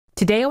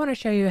Today I want to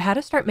show you how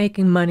to start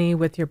making money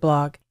with your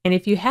blog. And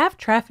if you have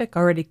traffic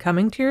already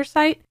coming to your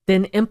site,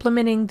 then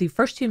implementing the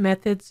first two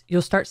methods,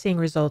 you'll start seeing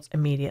results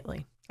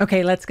immediately.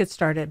 Okay, let's get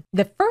started.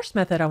 The first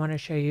method I want to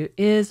show you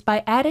is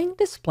by adding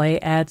display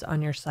ads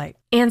on your site.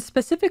 And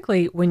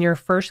specifically, when you're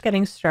first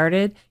getting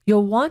started,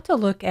 you'll want to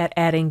look at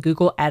adding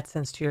Google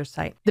Adsense to your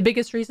site. The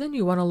biggest reason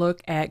you want to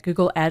look at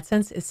Google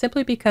Adsense is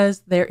simply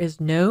because there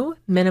is no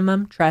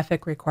minimum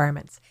traffic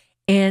requirements.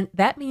 And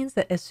that means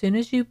that as soon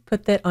as you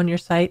put that on your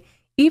site,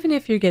 even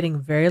if you're getting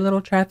very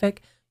little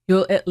traffic,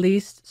 you'll at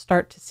least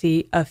start to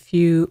see a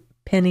few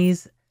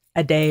pennies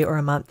a day or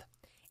a month.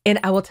 And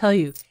I will tell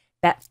you,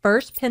 that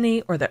first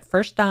penny or that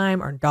first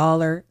dime or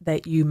dollar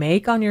that you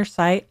make on your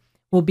site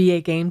will be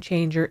a game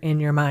changer in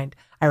your mind.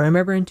 I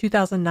remember in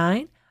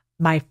 2009,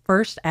 my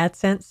first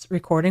AdSense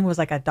recording was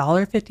like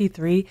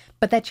 $1.53,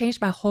 but that changed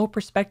my whole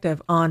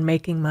perspective on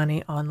making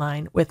money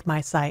online with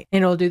my site.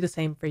 And it'll do the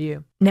same for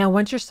you. Now,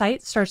 once your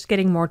site starts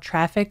getting more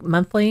traffic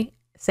monthly,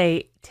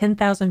 say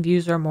 10,000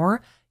 views or more,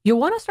 you'll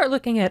want to start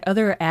looking at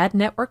other ad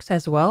networks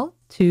as well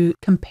to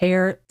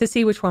compare to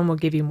see which one will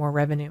give you more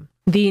revenue.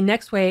 The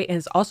next way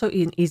is also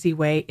an easy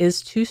way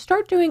is to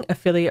start doing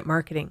affiliate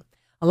marketing.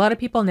 A lot of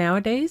people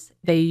nowadays,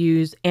 they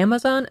use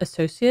Amazon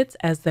Associates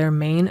as their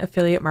main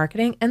affiliate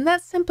marketing. And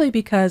that's simply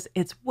because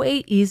it's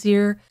way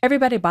easier.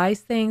 Everybody buys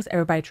things,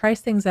 everybody tries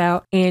things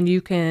out, and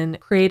you can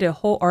create a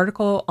whole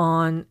article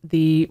on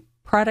the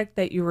product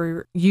that you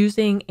were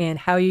using and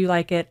how you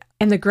like it.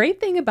 And the great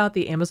thing about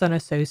the Amazon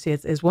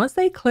Associates is once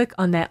they click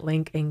on that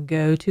link and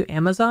go to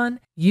Amazon,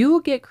 you will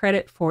get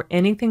credit for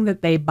anything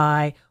that they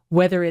buy,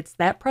 whether it's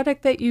that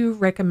product that you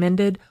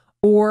recommended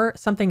or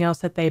something else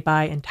that they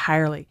buy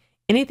entirely.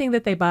 Anything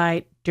that they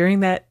buy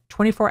during that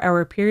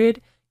 24-hour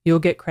period, you'll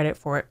get credit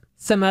for it.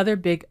 Some other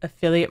big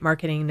affiliate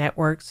marketing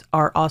networks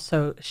are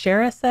also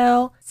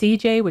ShareSell,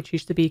 CJ, which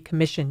used to be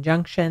Commission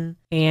Junction,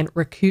 and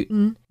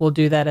Rakuten will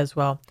do that as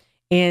well.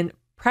 And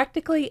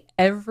practically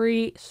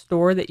every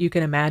store that you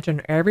can imagine,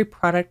 or every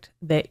product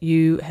that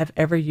you have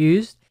ever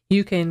used,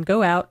 you can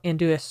go out and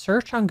do a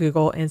search on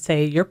Google and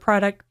say your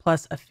product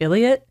plus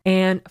affiliate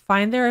and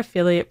find their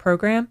affiliate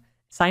program,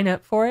 sign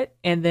up for it,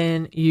 and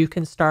then you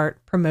can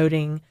start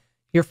promoting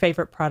your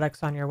favorite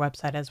products on your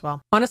website as well.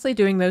 Honestly,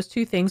 doing those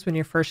two things when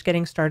you're first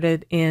getting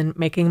started in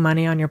making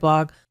money on your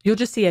blog, you'll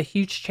just see a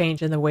huge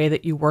change in the way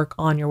that you work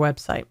on your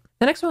website.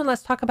 The next one,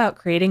 let's talk about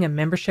creating a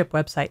membership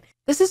website.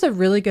 This is a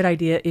really good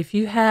idea if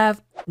you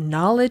have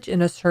knowledge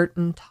in a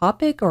certain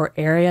topic or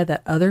area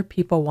that other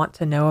people want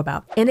to know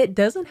about. And it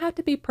doesn't have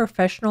to be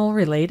professional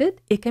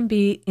related. It can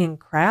be in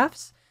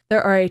crafts.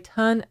 There are a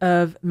ton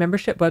of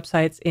membership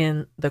websites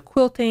in the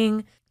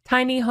quilting,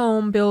 tiny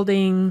home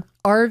building,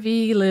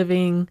 RV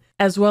living,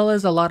 as well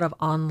as a lot of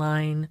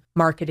online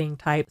marketing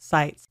type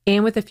sites.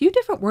 And with a few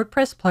different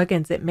WordPress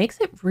plugins, it makes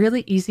it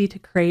really easy to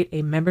create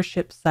a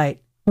membership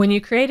site. When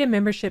you create a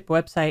membership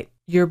website,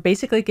 you're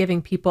basically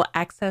giving people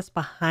access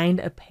behind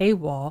a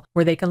paywall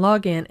where they can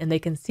log in and they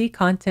can see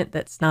content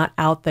that's not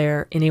out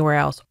there anywhere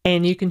else.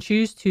 And you can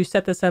choose to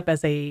set this up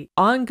as a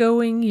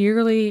ongoing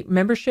yearly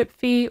membership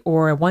fee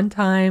or a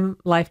one-time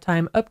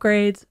lifetime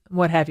upgrades,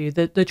 what have you.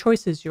 The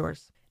choice is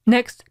yours.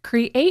 Next,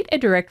 create a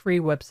directory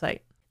website.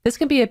 This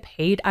can be a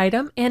paid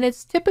item, and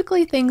it's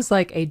typically things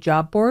like a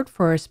job board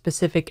for a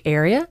specific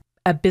area,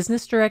 a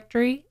business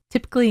directory,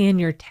 typically in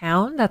your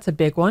town. That's a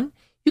big one.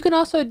 You can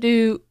also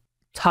do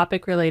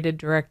topic-related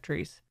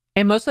directories.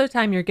 And most of the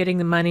time, you're getting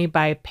the money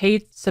by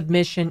paid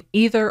submission,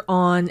 either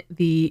on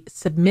the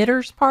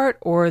submitter's part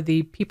or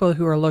the people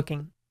who are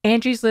looking.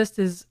 Angie's List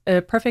is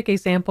a perfect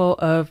example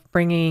of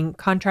bringing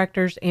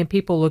contractors and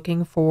people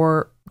looking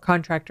for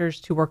contractors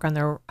to work on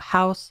their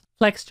house.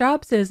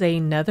 FlexJobs is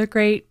another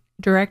great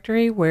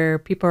directory where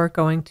people are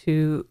going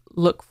to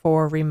look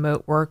for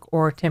remote work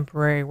or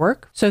temporary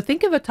work. So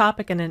think of a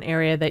topic in an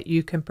area that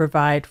you can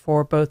provide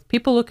for both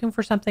people looking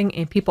for something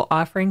and people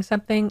offering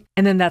something.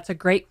 And then that's a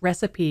great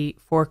recipe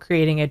for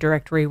creating a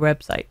directory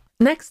website.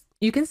 Next,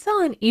 you can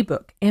sell an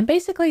ebook. And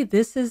basically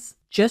this is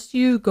just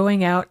you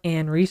going out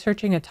and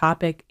researching a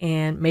topic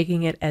and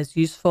making it as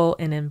useful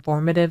and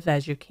informative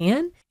as you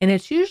can. And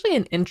it's usually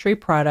an entry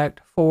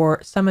product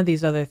for some of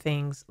these other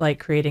things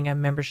like creating a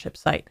membership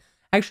site.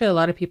 Actually, a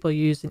lot of people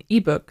use an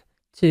ebook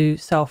to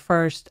sell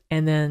first,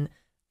 and then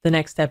the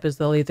next step is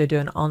they'll either do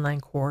an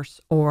online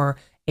course or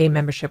a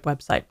membership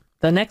website.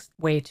 The next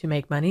way to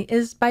make money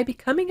is by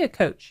becoming a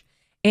coach.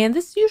 And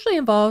this usually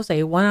involves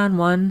a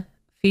one-on-one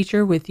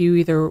feature with you,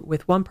 either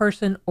with one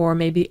person or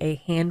maybe a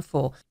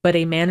handful, but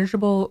a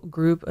manageable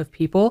group of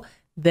people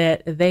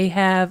that they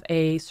have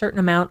a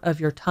certain amount of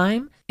your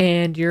time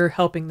and you're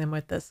helping them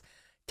with this.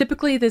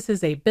 Typically, this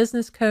is a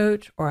business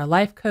coach or a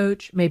life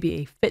coach, maybe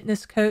a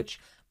fitness coach.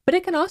 But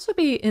it can also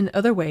be in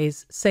other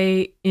ways,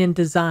 say in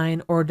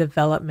design or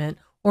development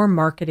or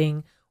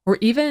marketing, or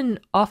even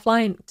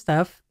offline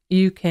stuff.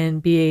 You can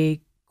be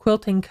a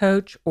quilting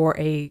coach or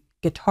a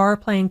guitar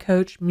playing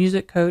coach,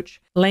 music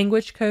coach,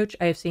 language coach.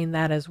 I've seen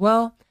that as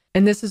well.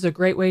 And this is a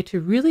great way to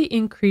really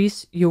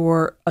increase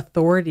your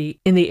authority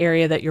in the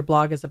area that your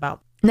blog is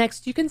about.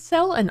 Next, you can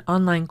sell an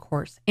online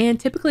course. And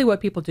typically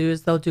what people do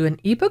is they'll do an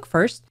ebook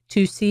first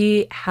to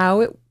see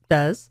how it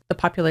does, the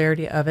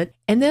popularity of it,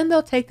 and then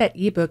they'll take that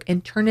ebook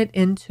and turn it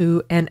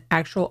into an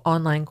actual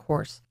online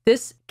course.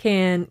 This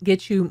can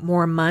get you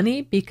more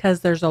money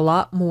because there's a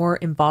lot more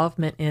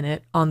involvement in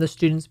it on the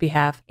student's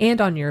behalf and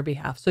on your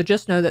behalf. So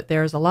just know that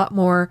there's a lot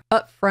more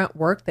upfront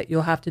work that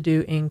you'll have to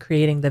do in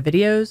creating the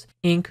videos,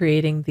 in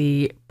creating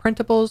the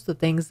printables, the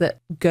things that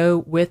go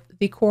with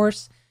the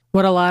course.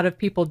 What a lot of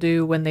people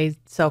do when they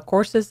sell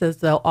courses is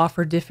they'll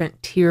offer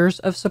different tiers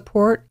of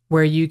support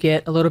where you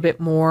get a little bit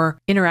more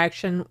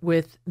interaction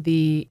with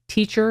the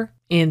teacher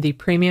in the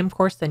premium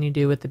course than you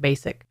do with the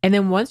basic. And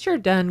then once you're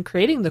done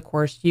creating the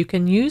course, you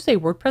can use a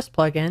WordPress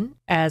plugin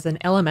as an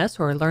LMS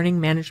or a learning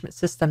management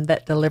system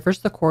that delivers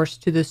the course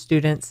to the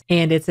students,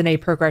 and it's in a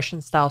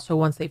progression style. So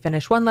once they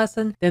finish one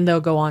lesson, then they'll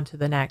go on to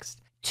the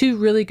next. Two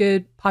really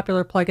good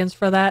popular plugins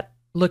for that.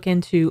 Look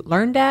into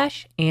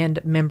LearnDash and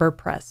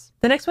MemberPress.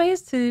 The next way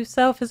is to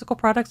sell physical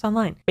products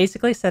online.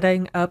 Basically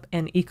setting up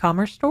an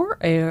e-commerce store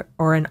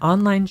or an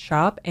online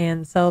shop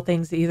and sell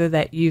things either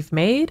that you've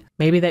made,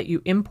 maybe that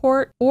you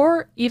import,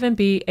 or even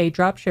be a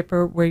drop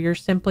shipper where you're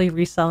simply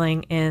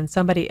reselling and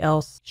somebody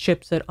else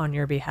ships it on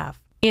your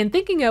behalf. In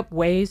thinking up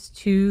ways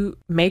to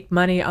make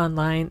money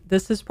online,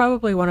 this is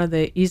probably one of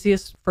the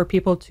easiest for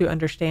people to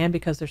understand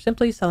because they're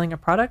simply selling a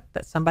product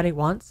that somebody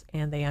wants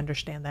and they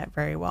understand that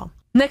very well.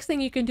 Next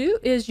thing you can do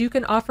is you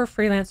can offer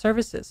freelance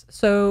services.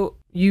 So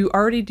you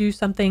already do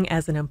something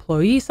as an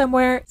employee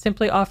somewhere,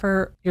 simply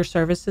offer your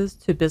services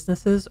to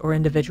businesses or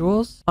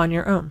individuals on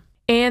your own.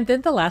 And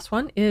then the last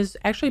one is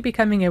actually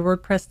becoming a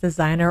WordPress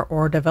designer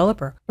or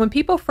developer. When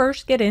people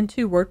first get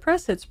into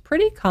WordPress, it's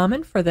pretty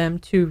common for them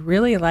to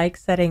really like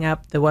setting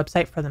up the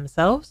website for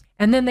themselves.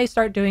 And then they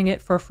start doing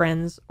it for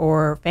friends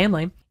or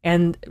family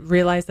and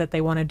realize that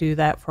they want to do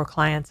that for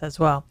clients as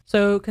well.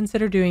 So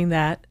consider doing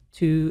that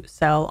to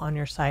sell on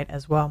your site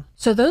as well.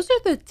 So those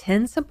are the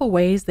 10 simple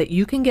ways that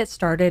you can get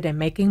started in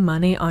making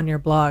money on your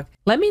blog.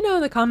 Let me know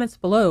in the comments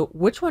below,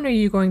 which one are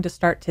you going to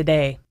start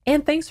today?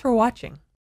 And thanks for watching.